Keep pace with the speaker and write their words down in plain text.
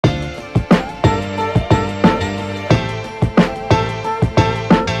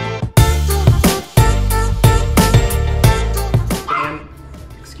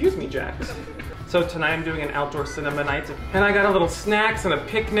So tonight I'm doing an outdoor cinema night, and I got a little snacks and a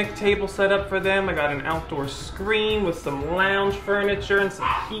picnic table set up for them. I got an outdoor screen with some lounge furniture and some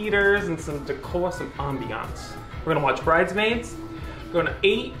heaters and some decor, some ambiance. We're gonna watch Bridesmaids. We're gonna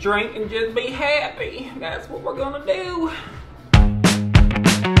eat, drink, and just be happy. That's what we're gonna do.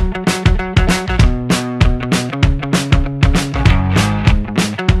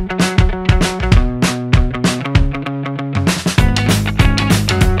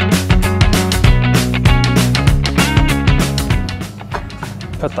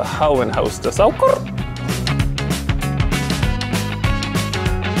 Put the hoe in hostess. Oh,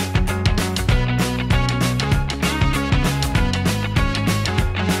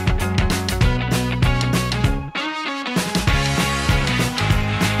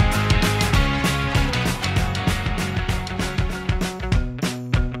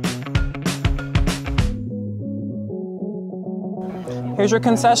 here's your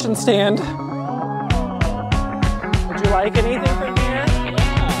concession stand. Would you like anything from here?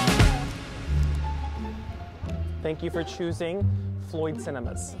 Thank you for choosing Floyd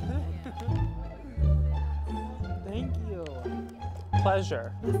Cinemas. Thank you.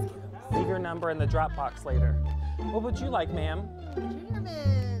 Pleasure. Leave your number in the drop box later. What would you like, ma'am?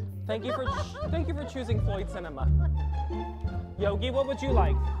 Thank you for choosing Floyd Cinema. Yogi, what would you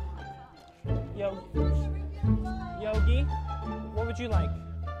like? Yogi, what would you like?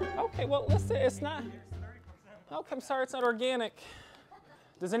 Okay, well, listen, it's not. Okay, I'm sorry, it's not organic.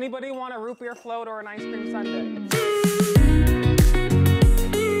 Does anybody want a root beer float or an ice cream sundae?